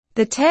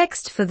The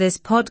text for this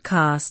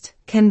podcast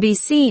can be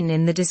seen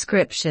in the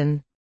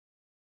description.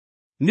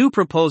 New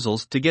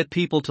proposals to get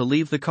people to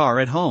leave the car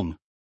at home.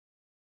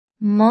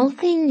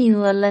 Moltaí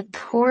nua le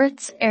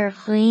tabhairt ar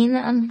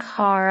dhaoine an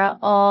cara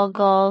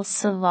ágáil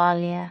sa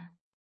bhaile.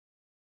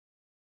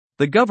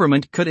 The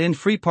government could end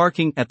free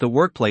parking at the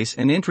workplace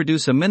and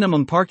introduce a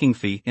minimum parking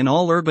fee in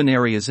all urban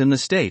areas in the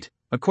state,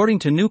 according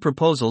to new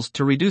proposals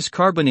to reduce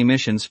carbon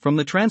emissions from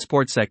the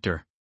transport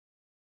sector.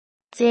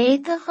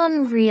 D'fhéadfadh an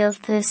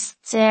rialtas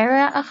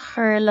deireadh a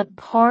chur le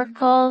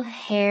páirceáil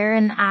thar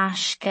an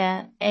aisce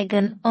ag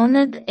an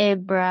ionad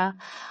oibre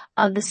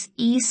agus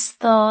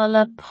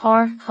íostála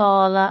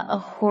páirceála a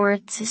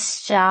thabhairt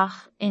isteach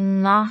i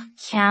ngach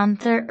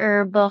ceantar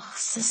uirbeach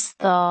sa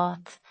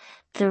stát,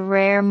 de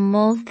réir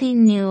moltaí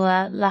nua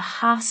le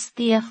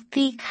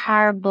hastíochtaí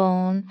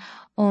carbón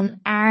ón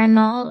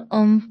airneall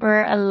iompar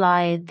a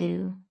laghdú.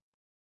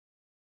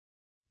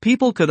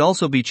 People could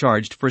also be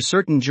charged for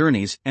certain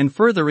journeys and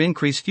further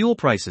increase fuel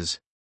prices.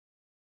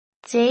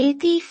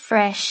 D'éadaí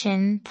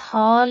freisin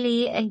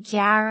tálaí a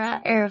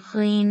ghearradh ar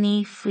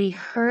dhaoine faoi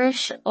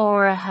thurais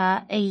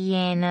áirithe a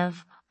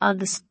dhéanamh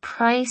agus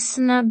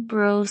praghsanna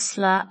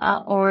breosla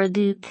a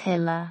ordú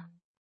tuilleadh.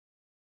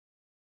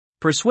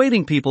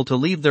 Persuading people to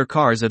leave their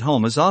cars at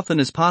home as often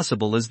as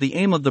possible is the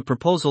aim of the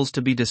proposals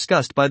to be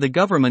discussed by the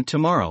government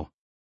tomorrow.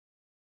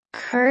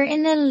 Chur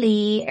ina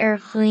lí ar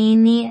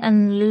dhaoine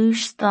an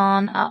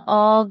lúisteán a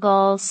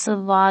fhágáil sa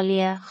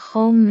bhaile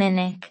chomh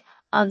minic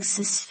agus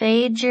is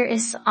féidir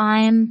is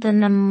aim de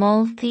na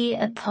moltaí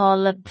atá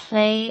le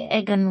plé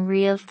ag an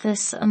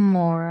rialtas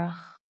amórach.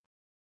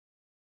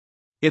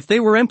 If they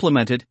were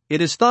implemented,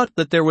 it is thought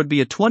that there would be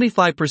a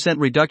 25%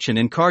 reduction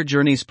in car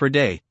journeys per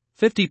day,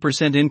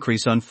 50%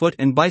 increase on foot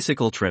and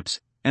bicycle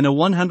trips, and a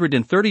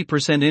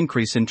 130%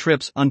 increase in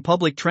trips on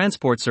public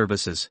transport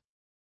services.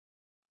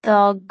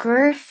 Dá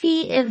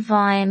gcuirfí I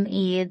bhfeidhm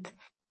iad,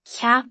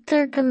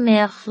 ceaptar go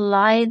mbeadh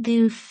laghdú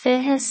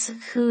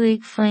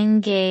 25 faoin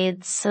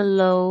gcéad sa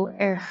lo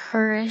ar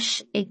thurais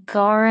I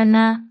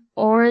gcáranna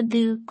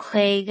ordú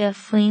 50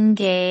 faoin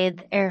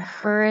gcéad ar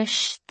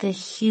thurais de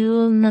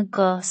shiúl na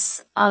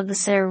gcos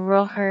agus ar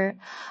rothair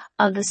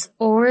agus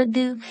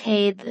ordú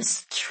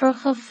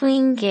 130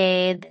 faoin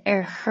gcéad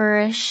ar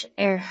thurais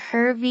ar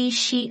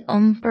thurnaimhsí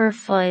iompar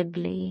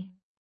poiblí.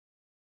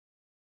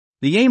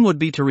 The aim would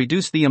be to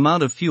reduce the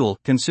amount of fuel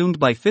consumed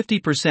by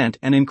 50%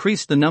 and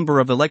increase the number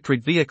of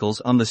electric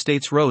vehicles on the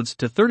state's roads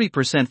to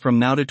 30% from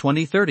now to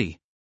 2030.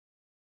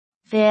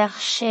 Bheadh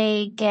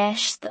sé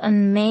gceist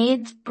an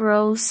méid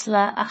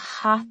breosla a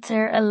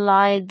chatar a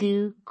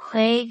laghdú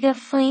 50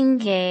 faoin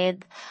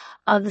gcéad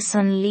agus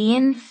an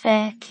líon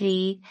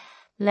feiclí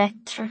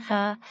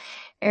leictreacha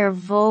ar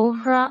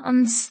bhóithre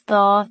an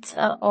stát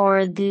a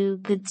ordú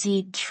go dtí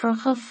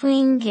 30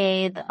 faoin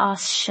gcéad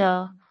as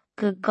seo.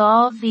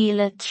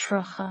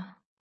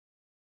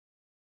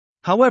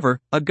 However,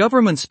 a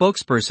government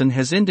spokesperson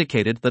has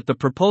indicated that the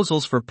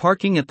proposals for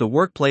parking at the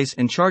workplace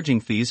and charging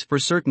fees for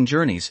certain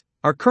journeys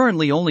are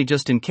currently only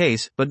just in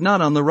case but not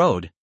on the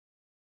road.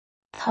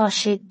 Tá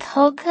sé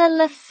tugadh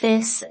le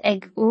fios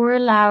ag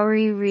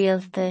urlabhraí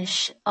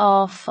rialtais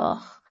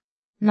áfach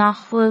nach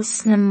bhfuil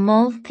sna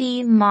moltaí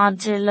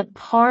maidir le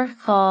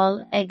páirceáil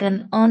ag an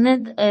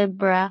ionad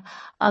oibre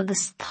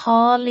agus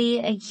tálaí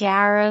a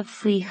ghearradh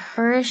faoi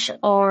thurais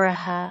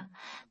áirithe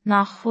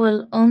nach bhfuil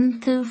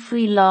iontu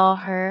faoi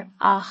láthair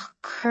ach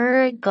cur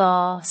I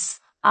gcás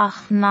ach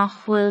nach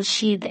bhfuil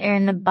siad ar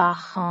na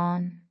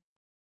bacháin.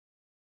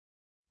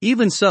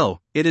 Even so,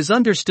 it is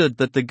understood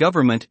that the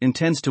government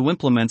intends to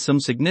implement some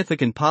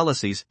significant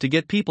policies to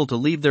get people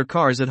to leave their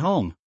cars at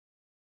home.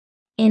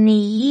 Ina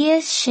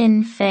dhiaidh sin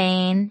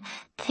féin,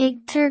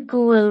 tuigtear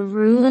go bhfuil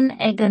ruúin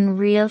ag an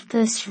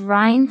rialtas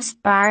roinnt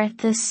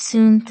bearta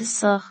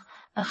suntasach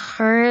a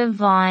chur I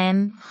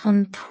bhfeidhm chun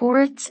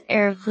tabhairt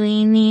ar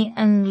dhaoine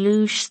an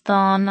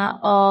lúisteán a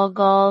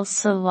fhágáil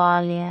sa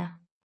bhaile.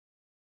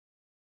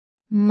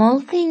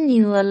 Moltaí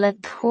nua le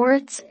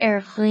tabhairt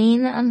ar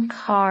dhaoine an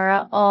cara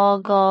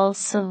ágáil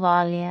sa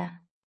bhaile.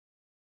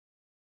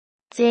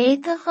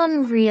 D'fhéadfadh an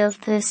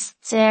rialtas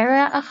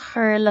deireadh a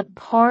chur le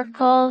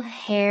páirceáil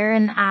thar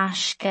an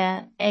aisce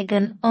ag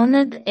an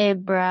ionad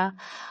oibre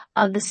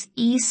agus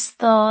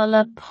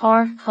íostála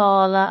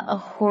páirceála a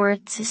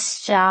thabhairt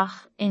isteach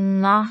I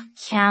ngach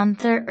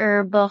ceantar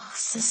uirbeach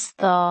sa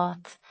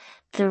stát,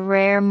 de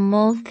réir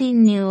moltaí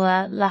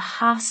nua le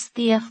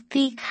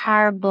hastíochtaí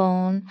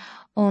carbón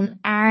ón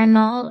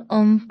airneall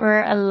iompar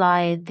a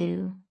laghdú.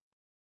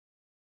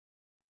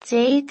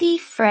 D'éadaí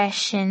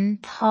freisin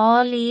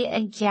tálaí a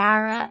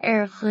ghearradh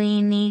ar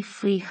dhaoine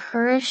faoi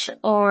thurais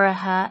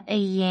áirithe a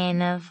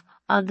dhéanamh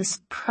agus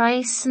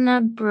praghsanna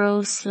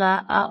breosla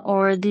a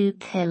ordú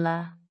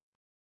tuilleadh.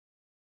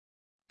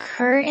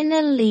 Chur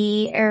ina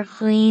lí ar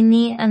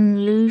dhaoine an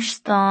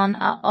lúisteán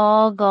a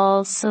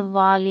fhágáil sa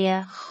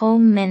bhaile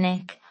chomh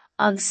minic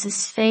agus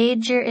is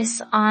féidir is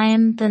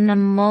aim de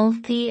na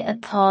moltaí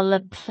atá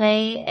le plé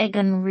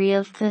ag an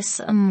rialtas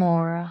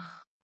amórach.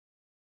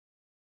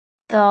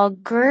 Dá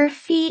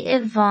gcuirfí I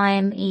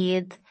bhfeidhm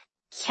iad,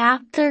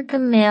 Ceaptar go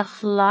mbeadh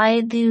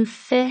laghdú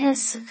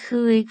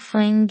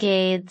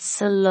 25%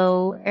 sa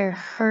lo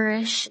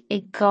thurais I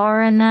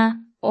gCáranna,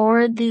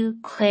 ordú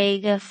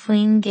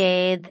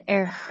 50%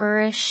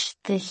 thurais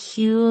de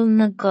shiúl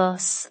na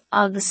gcos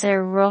agus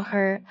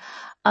rothair,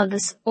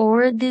 agus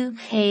ordú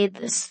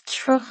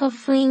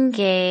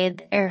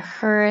 30%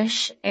 thurais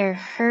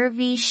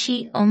thuirmhísí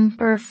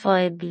iompar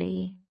poiblí.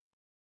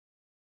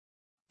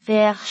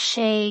 Bheadh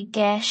sé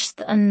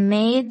gceist an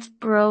méid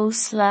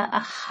breosla a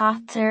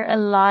chatar a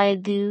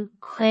laghdú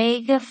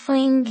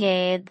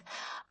 50%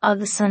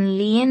 agus an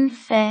líon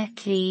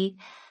feiclí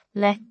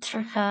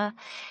leictreacha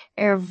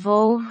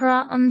bhóithre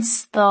an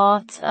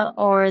Stát a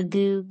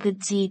ordú go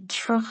dtí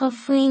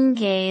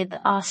 30%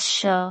 as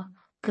seo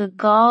go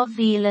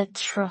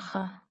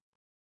 2030.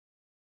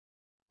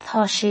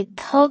 Tá sé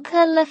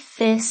tugadh le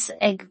fios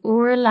ag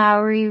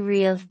urlabhraí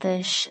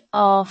rialtais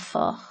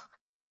áfach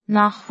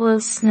nach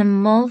bhfuil sna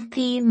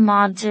moltaí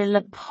maidir le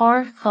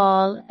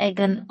páirceáil ag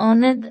an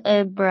ionad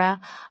oibre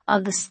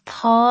agus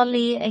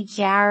tálaí a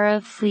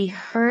ghearradh faoi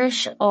thurais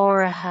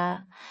áirithe,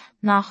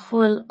 nach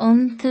bhfuil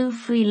iontu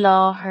faoi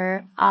láthair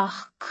ach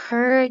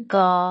cur i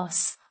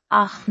gcás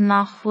ach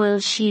nach bhfuil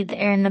siad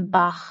na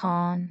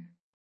bacháin.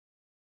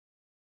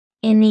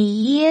 Ina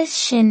dhiaidh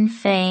sin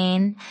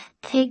féin,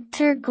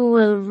 tuigtear go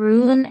bhfuil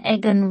rúin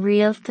ag an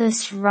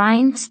rialtas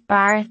roinnt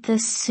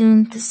beartas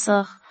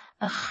suntasach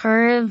a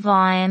chur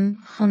bhaim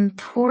chun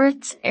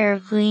tuairt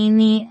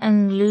dhaoine an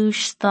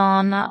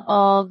Gluaisteáin a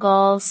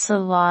fhágáil sa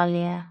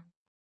bhaile.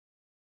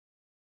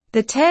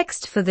 The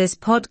text for this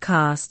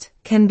podcast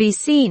can be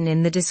seen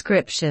in the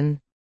description.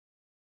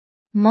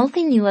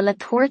 Moltaí nua le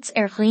tuairt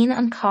dhaoine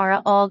an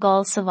cara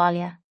fhágáil sa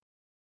bhaile.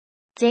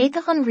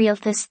 D'fhéadfadh an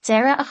rialtas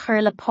deireadh a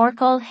chur le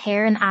páirceáil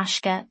thar an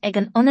aisce ag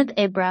an ionad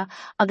oibre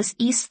agus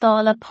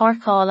íostála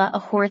páirceála a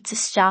thabhairt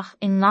isteach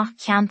I ngach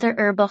ceantar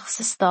uirbeach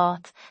sa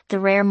Stát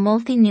de réir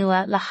moltaí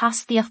nua le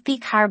hastaíochtaí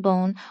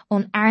carbón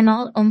ón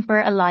airneall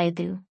iompar a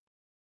laghdú.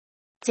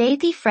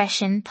 D'fhéadfaí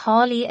freisin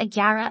tálaí a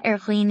ghearradh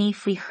dhaoine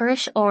faoi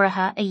thurais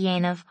áirithe a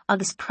dhéanamh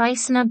agus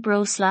praghsanna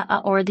breosla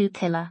a ordú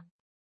tuilleadh.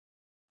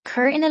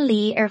 Cur ina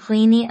lí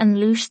dhaoine an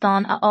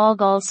Gluaisteáin a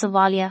fhágáil sa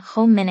bhaile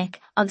chomh minic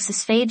agus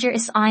is féidir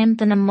is aim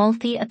de na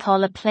moltaí atá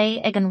le plé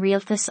ag an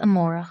rialtas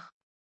amórach.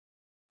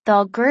 Dá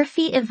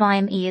gcuirfí I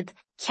bhfeidhm iad,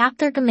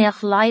 ceaptar go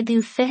mbeadh laghdú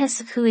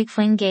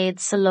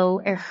 25% sa lo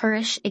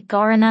thurais I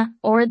gCáranna,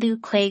 ordú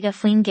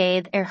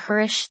 50%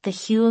 thurais de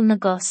shiúl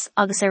na gcos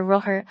agus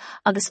rothair,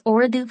 agus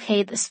ordú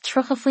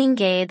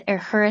 30%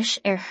 thurais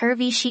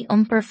thuirmhísí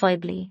iompar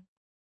poiblí.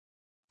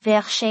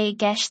 Bheadh sé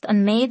gceist an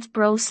méid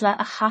breosla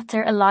a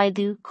chatar a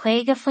laghdú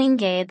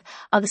 50%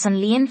 agus an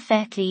líon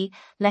feiclí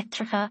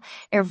leictreacha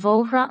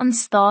bhóithre an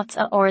Stát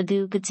a ordú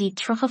go dtí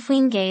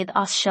 30%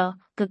 as seo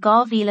go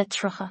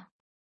 2030.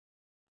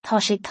 Tá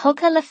sé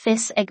tugadh le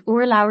fios ag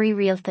urlabhraí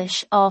rialtais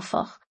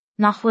áfach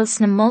nach bhfuil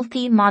sna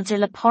moltaí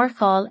maidir le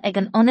páirceáil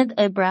ag an ionad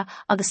oibre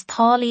agus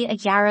tálaí a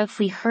ghearradh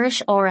faoi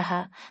thurais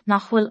áirithe,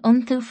 nach bhfuil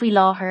iontu faoi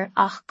láthair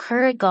ach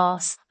cur i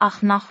gcás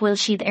ach nach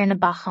bhfuil siad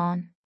na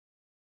bacháin.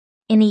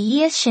 Ina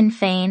dhiaidh sin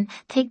féin,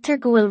 tuigtear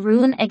go bhfuil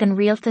rúin ag an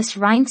rialtas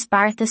roinnt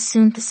beartas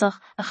suntasach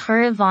a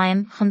chur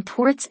bhaim chun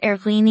tuairt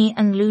dhaoine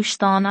an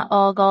Gluaisteáin a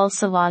fhágáil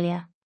sa bhaile.